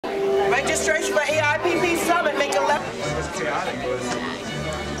registration for IAPP Summit. Make a left.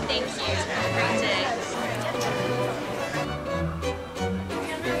 Thank you. Great day.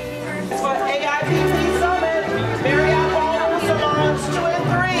 For IAPP Summit, Marriott Ballroom Salons 2 and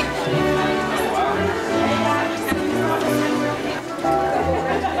 3.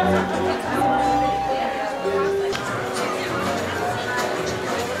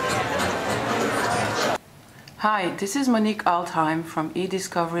 Hi, this is Monique Altheim from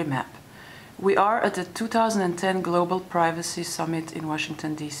EDiscoveryMap. We are at the 2010 Global Privacy Summit in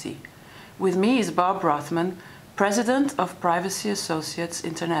Washington, D.C. With me is Bob Rothman, President of Privacy Associates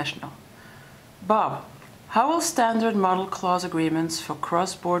International. Bob, how will standard model clause agreements for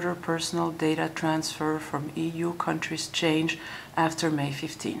cross-border personal data transfer from EU countries change after May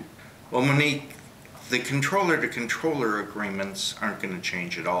 15? Well, Monique, the controller-to-controller agreements aren't going to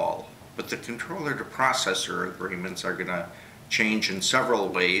change at all, but the controller-to-processor agreements are going to change in several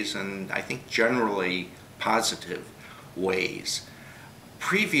ways, and I think generally positive ways.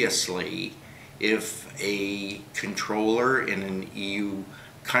 Previously, if a controller in an EU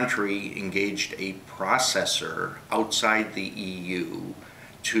country engaged a processor outside the EU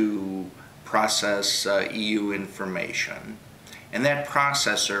to process EU information, and that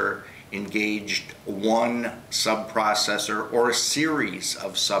processor engaged one subprocessor or a series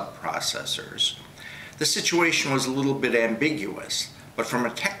of subprocessors, the situation was a little bit ambiguous, but from a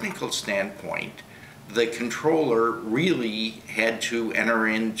technical standpoint, the controller really had to enter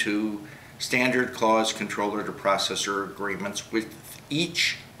into standard clause controller-to-processor agreements with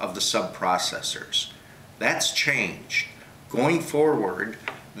each of the subprocessors. That's changed. Going forward,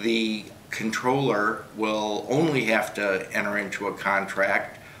 the controller will only have to enter into a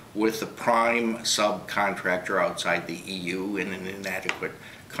contract with the prime subcontractor outside the EU in an inadequate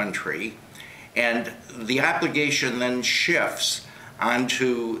country. And the obligation then shifts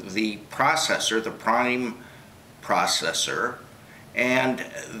onto the processor, the prime processor, and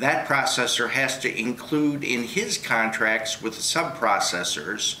that processor has to include in his contracts with the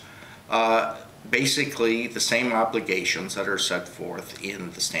subprocessors basically the same obligations that are set forth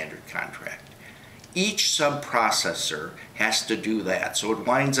in the standard contract. Each subprocessor has to do that, so it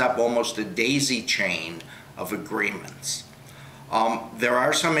winds up almost a daisy chain of agreements. There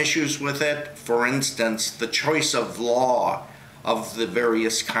are some issues with it. For instance, the choice of law of the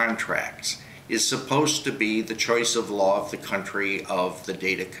various contracts is supposed to be the choice of law of the country of the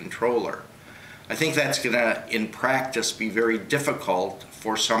data controller. I think that's going to, in practice, be very difficult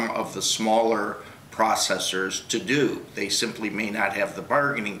for some of the smaller processors to do. They simply may not have the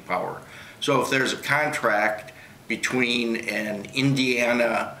bargaining power. So if there's a contract between an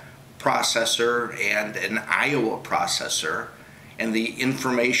Indiana processor and an Iowa processor, and the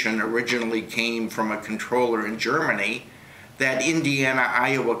information originally came from a controller in Germany, that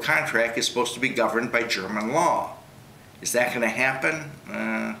Indiana-Iowa contract is supposed to be governed by German law. Is that going to happen?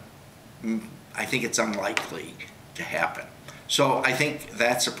 I think it's unlikely to happen. So I think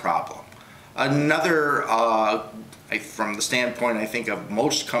that's a problem. Another, from the standpoint, I think, of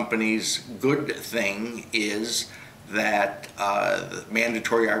most companies, good thing is that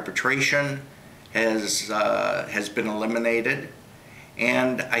mandatory arbitration has been eliminated.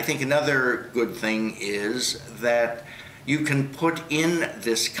 And I think another good thing is that you can put in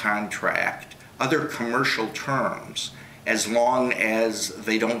this contract other commercial terms as long as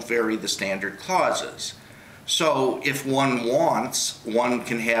they don't vary the standard clauses. So if one wants, one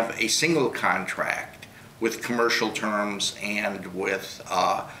can have a single contract with commercial terms and with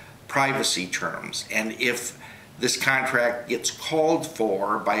privacy terms. And if this contract gets called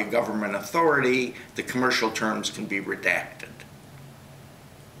for by a government authority, the commercial terms can be redacted.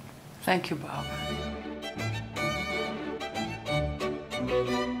 Thank you, Bob.